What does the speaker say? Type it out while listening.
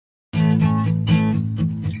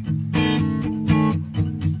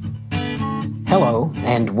Hello,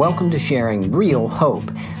 and welcome to Sharing Real Hope.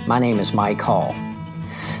 My name is Mike Hall.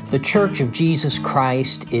 The Church of Jesus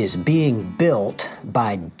Christ is being built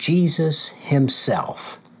by Jesus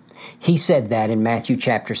Himself. He said that in Matthew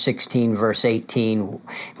chapter 16, verse 18,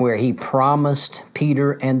 where He promised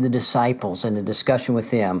Peter and the disciples in a discussion with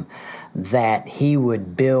them that He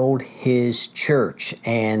would build His church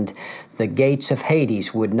and the gates of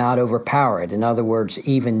Hades would not overpower it. In other words,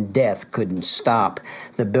 even death couldn't stop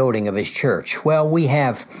the building of His church. Well, we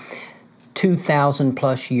have 2,000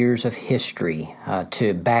 plus years of history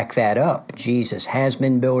to back that up. Jesus has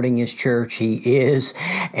been building His church. He is,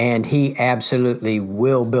 and He absolutely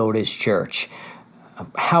will build His church.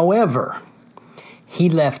 However, He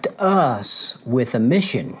left us with a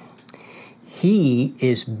mission. He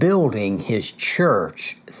is building His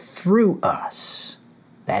church through us.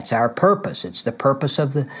 That's our purpose. It's the purpose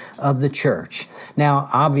of the church. Now,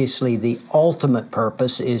 obviously, the ultimate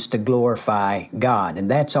purpose is to glorify God, and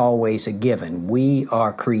that's always a given. We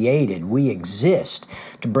are created, we exist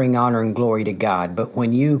to bring honor and glory to God. But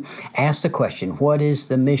when you ask the question, what is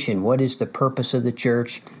the mission? What is the purpose of the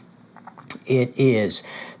church? It is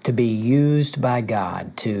to be used by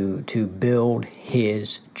God to build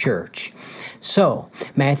His church. So,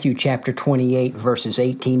 Matthew chapter 28, verses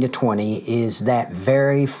 18 to 20 is that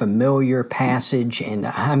very familiar passage, and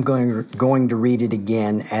I'm going to read it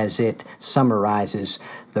again as it summarizes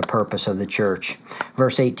the purpose of the church.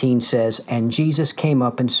 Verse 18 says, "And Jesus came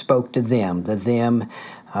up and spoke to them." The them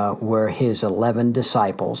were His 11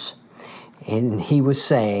 disciples. And He was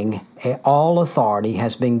saying, "All authority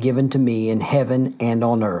has been given to me in heaven and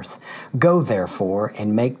on earth. Go therefore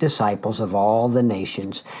and make disciples of all the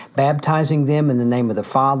nations, baptizing them in the name of the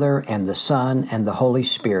Father and the Son and the Holy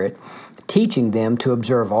Spirit, teaching them to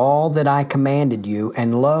observe all that I commanded you.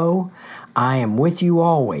 And lo, I am with you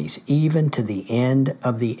always, even to the end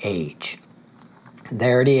of the age."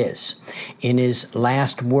 There it is. In His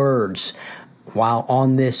last words, while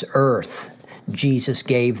on this earth, Jesus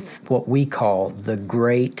gave what we call the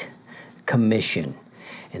Great Commission.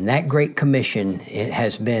 And that Great Commission, it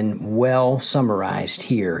has been well summarized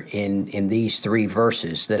here in these 3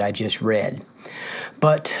 verses that I just read.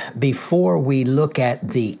 But before we look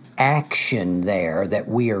at the action there that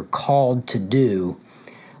we are called to do,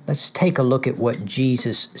 let's take a look at what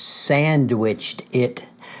Jesus sandwiched it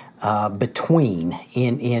between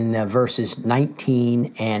in verses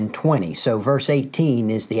 19 and 20. So verse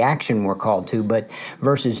 18 is the action we're called to, but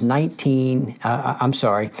verse 19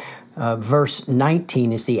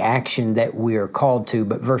 is the action that we are called to,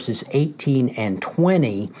 but verses 18 and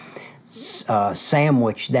 20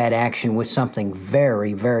 sandwich that action with something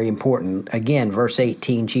very, very important. Again, verse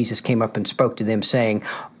 18, Jesus came up and spoke to them saying,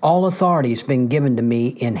 "All authority has been given to me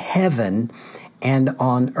in heaven and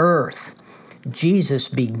on earth." Jesus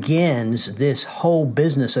begins this whole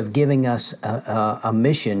business of giving us a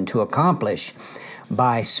mission to accomplish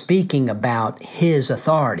by speaking about His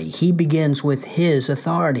authority. He begins with His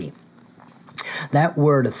authority. That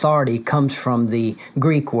word authority comes from the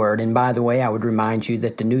Greek word, and by the way, I would remind you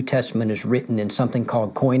that the New Testament is written in something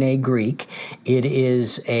called Koine Greek. It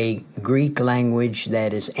is a Greek language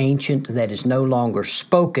that is ancient, that is no longer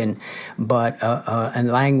spoken, but a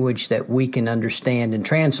language that we can understand and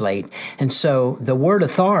translate. And so the word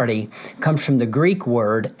authority comes from the Greek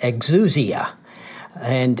word exousia.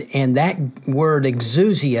 And that word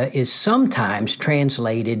exousia is sometimes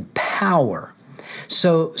translated power.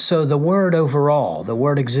 So the word overall, the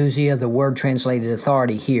word exousia, the word translated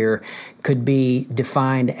authority here could be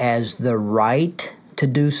defined as the right to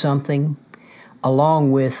do something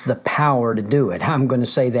along with the power to do it. I'm going to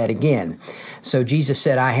say that again. So Jesus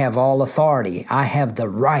said, "I have all authority. I have the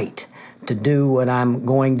right to do what I'm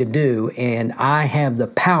going to do, and I have the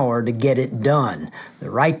power to get it done." The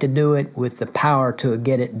right to do it with the power to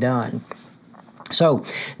get it done. So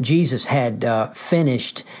Jesus had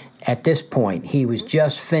finished. At this point, He was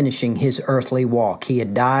just finishing His earthly walk. He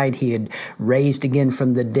had died, He had raised again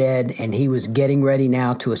from the dead, and He was getting ready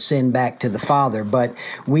now to ascend back to the Father. But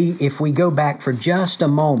if we go back for just a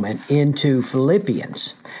moment into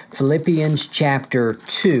Philippians chapter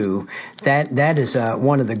 2, that is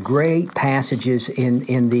one of the great passages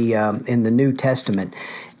in the New Testament.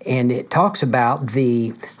 And it talks about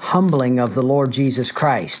the humbling of the Lord Jesus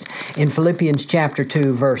Christ. In Philippians chapter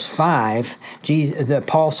 2, verse 5,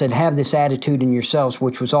 Paul said, "Have this attitude in yourselves,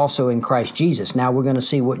 which was also in Christ Jesus." Now we're going to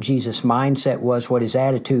see what Jesus' mindset was, what His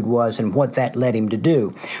attitude was, and what that led Him to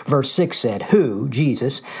do. Verse 6 said, "Who,"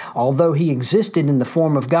 Jesus, "although He existed in the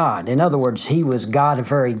form of God," in other words, He was God, a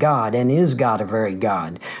very God, and is God, a very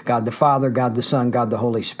God, God the Father, God the Son, God the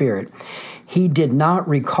Holy Spirit. "He did not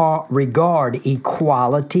regard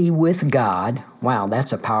equality equality with God. Wow,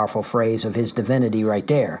 that's a powerful phrase of his divinity right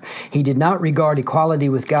there. He did not regard equality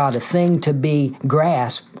with God a thing to be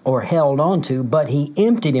grasped or held onto, but he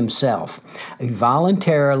emptied himself. He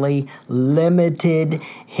voluntarily limited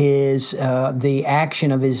his the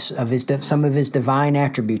action of some of his divine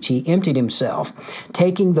attributes. He emptied himself,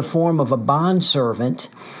 taking the form of a bondservant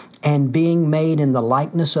and being made in the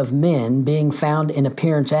likeness of men, being found in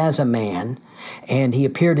appearance as a man. And he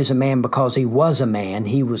appeared as a man because he was a man.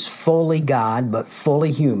 He was fully God, but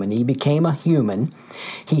fully human. He became a human.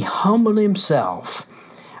 He humbled himself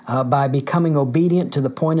by becoming obedient to the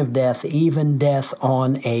point of death, even death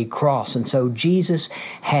on a cross. And so Jesus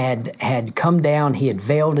had come down. He had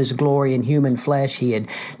veiled his glory in human flesh. He had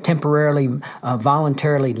temporarily,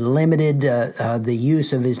 voluntarily limited the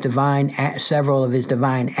use of his several of his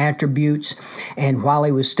divine attributes. And while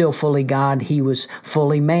he was still fully God, he was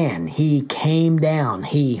fully man. He came down.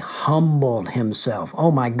 He humbled himself.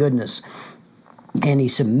 Oh my goodness. And he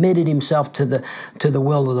submitted himself to the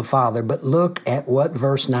will of the Father. But look at what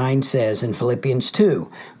verse 9 says in Philippians 2.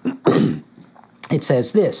 It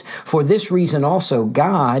says this, "For this reason also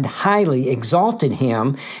God highly exalted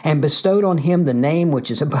him and bestowed on him the name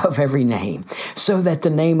which is above every name, so that the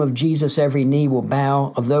name of Jesus every knee will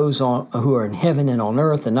bow, of those who are in heaven and on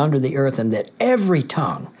earth and under the earth, and that every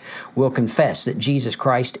tongue will confess that Jesus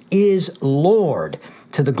Christ is Lord,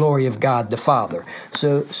 to the glory of God the Father."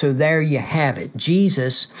 So there you have it.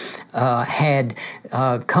 Jesus had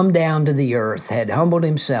come down to the earth, had humbled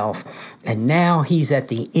himself, and now he's at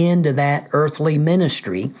the end of that earthly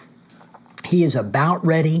ministry. He is about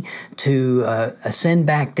ready to ascend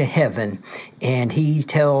back to heaven, and he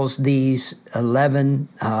tells these 11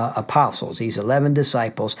 apostles, these 11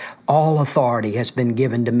 disciples, all authority has been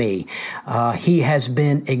given to me. He has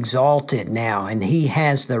been exalted now, and he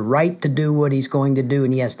has the right to do what he's going to do,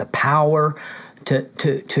 and he has the power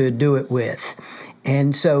to do it with.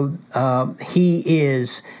 And so he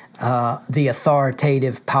is the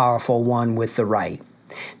authoritative, powerful one with the right.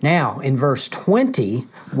 Now, in verse 20,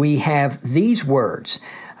 we have these words.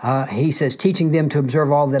 He says, teaching them to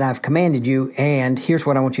observe all that I've commanded you. And here's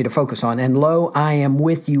what I want you to focus on. And lo, I am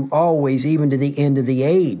with you always, even to the end of the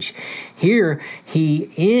age. Here, he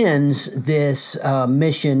ends this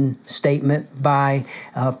mission statement by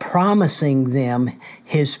promising them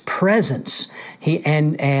his presence.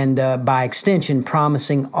 And by extension,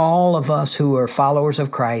 promising all of us who are followers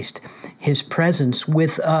of Christ his presence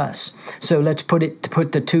with us. So let's put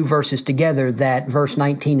the two verses together. That verse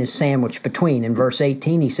 19 is sandwiched between. In verse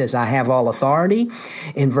 18, he says, I have all authority.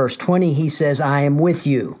 In verse 20, he says, I am with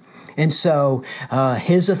you. And so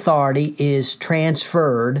his authority is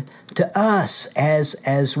transferred to us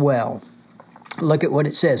as well. Look at what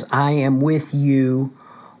it says. I am with you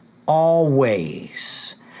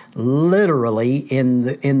always. Literally, in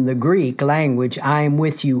the Greek language, I am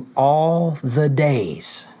with you all the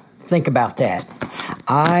days. Think about that.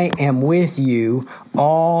 I am with you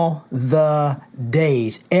all the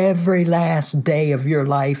days, every last day of your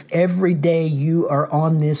life, every day you are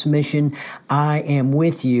on this mission. I am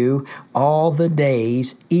with you all the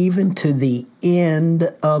days, even to the end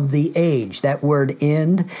of the age. That word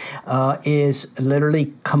end is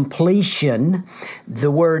literally completion.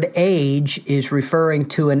 The word age is referring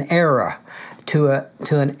to an era, to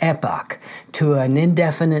an epoch, to an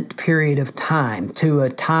indefinite period of time, to a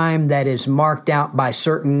time that is marked out by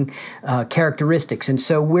certain characteristics. And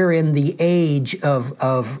so we're in the age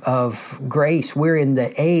of grace. We're in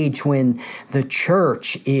the age when the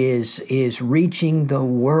church is reaching the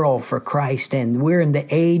world for Christ, and we're in the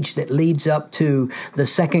age that leads up to the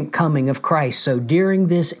second coming of Christ. So during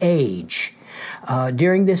this age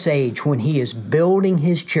when he is building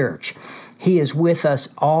his church, he is with us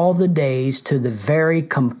all the days to the very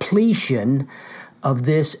completion of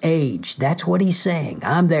this age. That's what he's saying.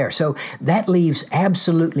 I'm there. So that leaves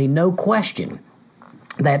absolutely no question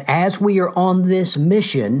that as we are on this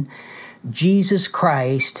mission, Jesus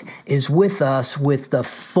Christ is with us with the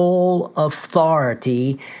full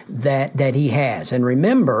authority that he has. And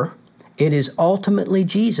remember, it is ultimately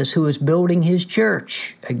Jesus who is building his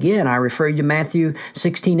church. Again, I refer you to Matthew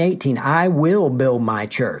 16:18. I will build my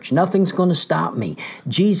church. Nothing's going to stop me.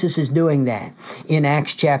 Jesus is doing that. In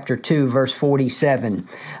Acts chapter 2, verse 47,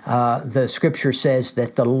 the scripture says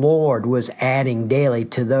that the Lord was adding daily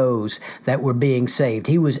to those that were being saved.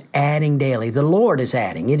 He was adding daily. The Lord is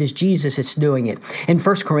adding. It is Jesus that's doing it. In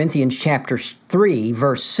 1 Corinthians chapter 3,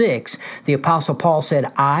 verse 6, the Apostle Paul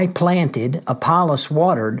said, I planted, Apollos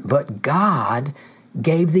watered, but God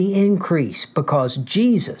gave the increase, because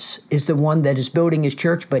Jesus is the one that is building his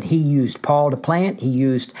church, but he used Paul to plant, he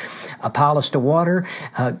used Apollos to water.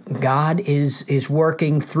 God is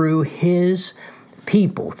working through his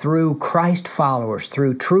people, through Christ followers,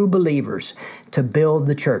 through true believers to build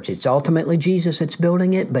the church. It's ultimately Jesus that's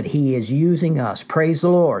building it, but he is using us. Praise the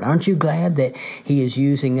Lord. Aren't you glad that he is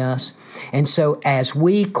using us? And so as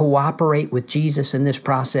we cooperate with Jesus in this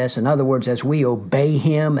process, in other words, as we obey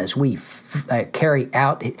him, as we carry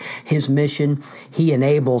out his mission, he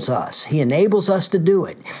enables us. He enables us to do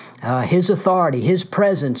it. His authority, his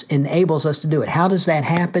presence enables us to do it. How does that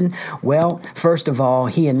happen? Well, first of all,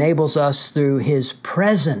 he enables us through his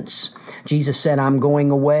presence. Jesus said, I'm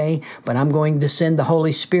going away, but I'm going to send the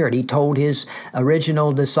Holy Spirit. He told his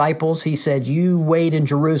original disciples, he said, you wait in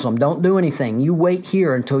Jerusalem. Don't do anything. You wait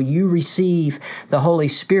here until you receive the Holy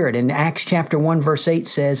Spirit. And Acts chapter 1, verse 8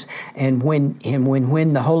 says, and when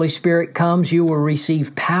the Holy Spirit comes, you will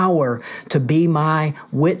receive power to be my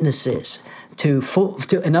witnesses.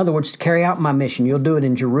 In other words, to carry out my mission. You'll do it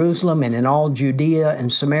in Jerusalem and in all Judea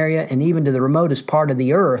and Samaria and even to the remotest part of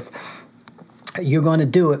the earth. You're going to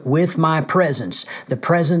do it with my presence, the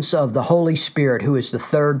presence of the Holy Spirit, who is the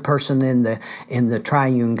third person in the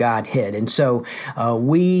triune Godhead. And so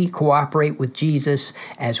we cooperate with Jesus.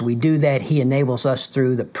 As we do that, he enables us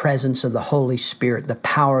through the presence of the Holy Spirit, the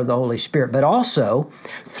power of the Holy Spirit, but also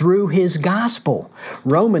through his gospel.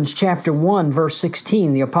 Romans chapter 1, verse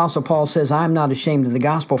 16, the Apostle Paul says, I'm not ashamed of the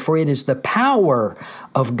gospel, for it is the power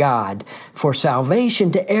of God for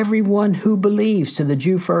salvation to everyone who believes, to the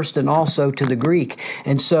Jew first and also to the Greek.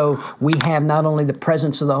 And so we have not only the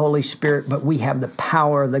presence of the Holy Spirit, but we have the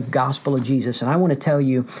power of the gospel of Jesus. And I want to tell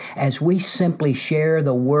you, as we simply share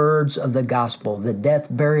the words of the gospel, the death,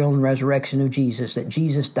 burial, and resurrection of Jesus, that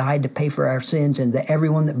Jesus died to pay for our sins, and that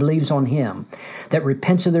everyone that believes on him, that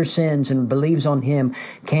repents of their sins and believes on him,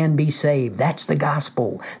 can be saved. That's the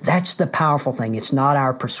gospel. That's the powerful thing. It's not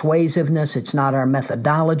our persuasiveness. It's not our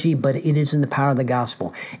methodology, but it is in the power of the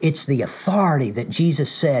gospel. It's the authority that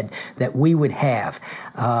Jesus said that we would have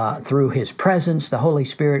through his presence, the Holy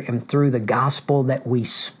Spirit, and through the gospel that we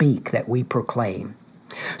speak, that we proclaim.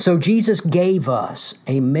 So Jesus gave us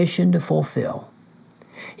a mission to fulfill.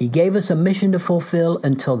 He gave us a mission to fulfill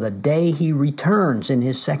until the day he returns in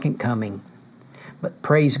his second coming. But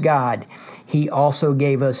praise God, he also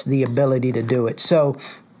gave us the ability to do it. So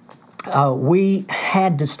we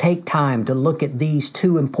had to take time to look at these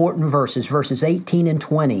two important verses 18 and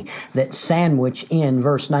 20, that sandwich in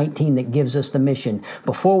verse 19 that gives us the mission.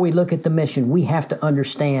 Before we look at the mission, we have to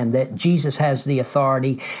understand that Jesus has the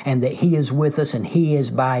authority and that he is with us, and he is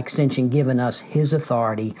by extension given us his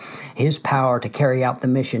authority, his power to carry out the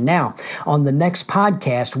mission. Now, on the next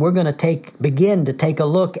podcast, we're going to begin to take a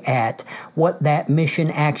look at what that mission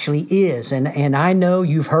actually is. And I know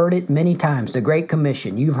you've heard it many times, the Great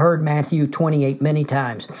Commission. You've heard Matthew 28 many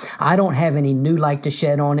times. I don't have any new light to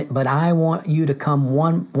shed on it, but I want you to come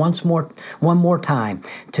one more time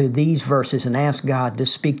to these verses and ask God to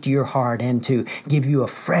speak to your heart and to give you a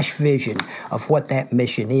fresh vision of what that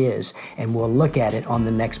mission is. And we'll look at it on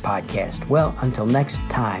the next podcast. Well, until next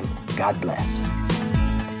time, God bless.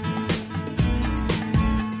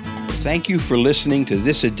 Thank you for listening to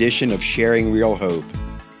this edition of Sharing Real Hope.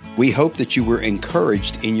 We hope that you were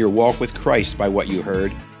encouraged in your walk with Christ by what you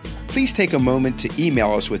heard. Please take a moment to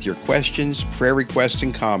email us with your questions, prayer requests,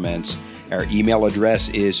 and comments. Our email address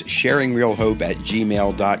is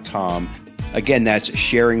sharingrealhope@gmail.com. Again, that's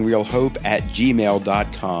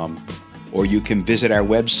sharingrealhope@gmail.com. Or you can visit our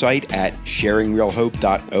website at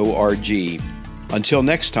sharingrealhope.org. Until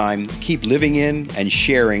next time, keep living in and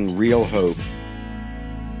sharing real hope.